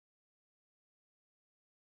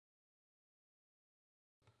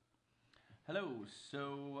Hello,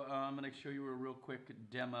 so I'm going to show you a real quick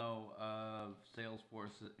demo of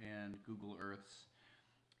Salesforce and Google Earth's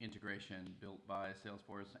integration built by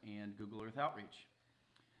Salesforce and Google Earth Outreach.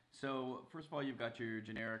 So first of all, you've got your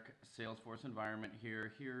generic Salesforce environment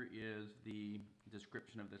here. Here is the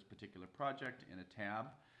description of this particular project in a tab.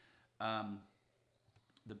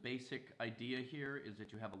 The basic idea here is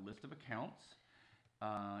that you have a list of accounts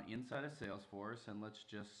inside of Salesforce, and let's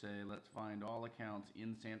just say let's find all accounts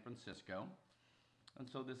in San Francisco. And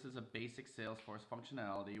so this is a basic Salesforce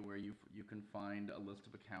functionality where you can find a list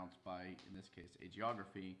of accounts by, in this case, a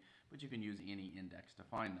geography, but you can use any index to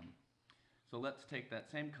find them. So let's take that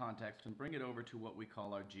same context and bring it over to what we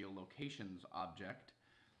call our geolocations object.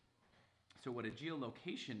 So what a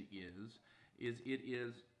geolocation is it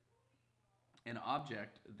is an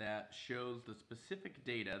object that shows the specific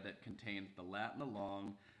data that contains the lat and the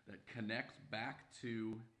long that connects back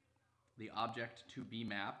to the object to be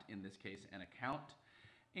mapped, in this case an account,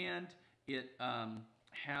 and it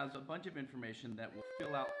has a bunch of information that will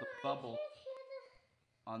fill out the bubble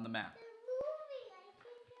on the map.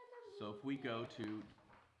 So if we go to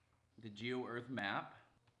the GeoEarth map,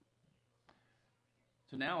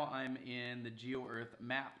 so now I'm in the GeoEarth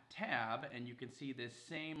map tab, and you can see this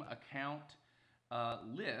same account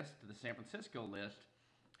list, the San Francisco list,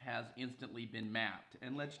 has instantly been mapped.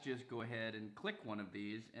 And let's just go ahead and click one of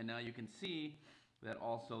these, and now you can see that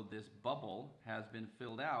also this bubble has been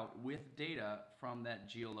filled out with data from that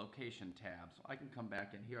geolocation tab. So I can come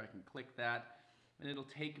back in here, I can click that, and it'll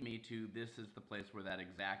take me to this is the place where that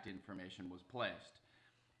exact information was placed.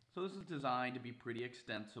 So this is designed to be pretty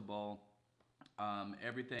extensible.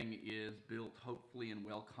 Everything is built hopefully and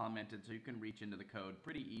well commented, so you can reach into the code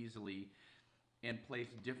pretty easily and place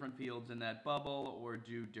different fields in that bubble or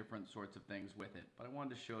do different sorts of things with it. But I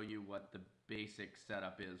wanted to show you what the basic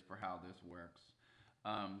setup is for how this works.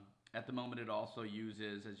 At the moment it also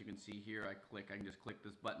uses, as you can see here, I can just click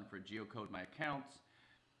this button for geocode my accounts,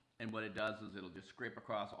 and what it does is it'll just scrape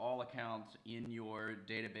across all accounts in your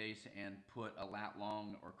database and put a lat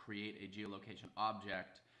long or create a geolocation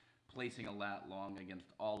object, placing a lat long against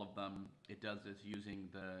all of them. It does this using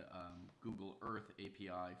the Google Earth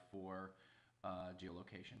API for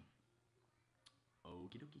geolocation.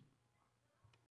 Okie dokie.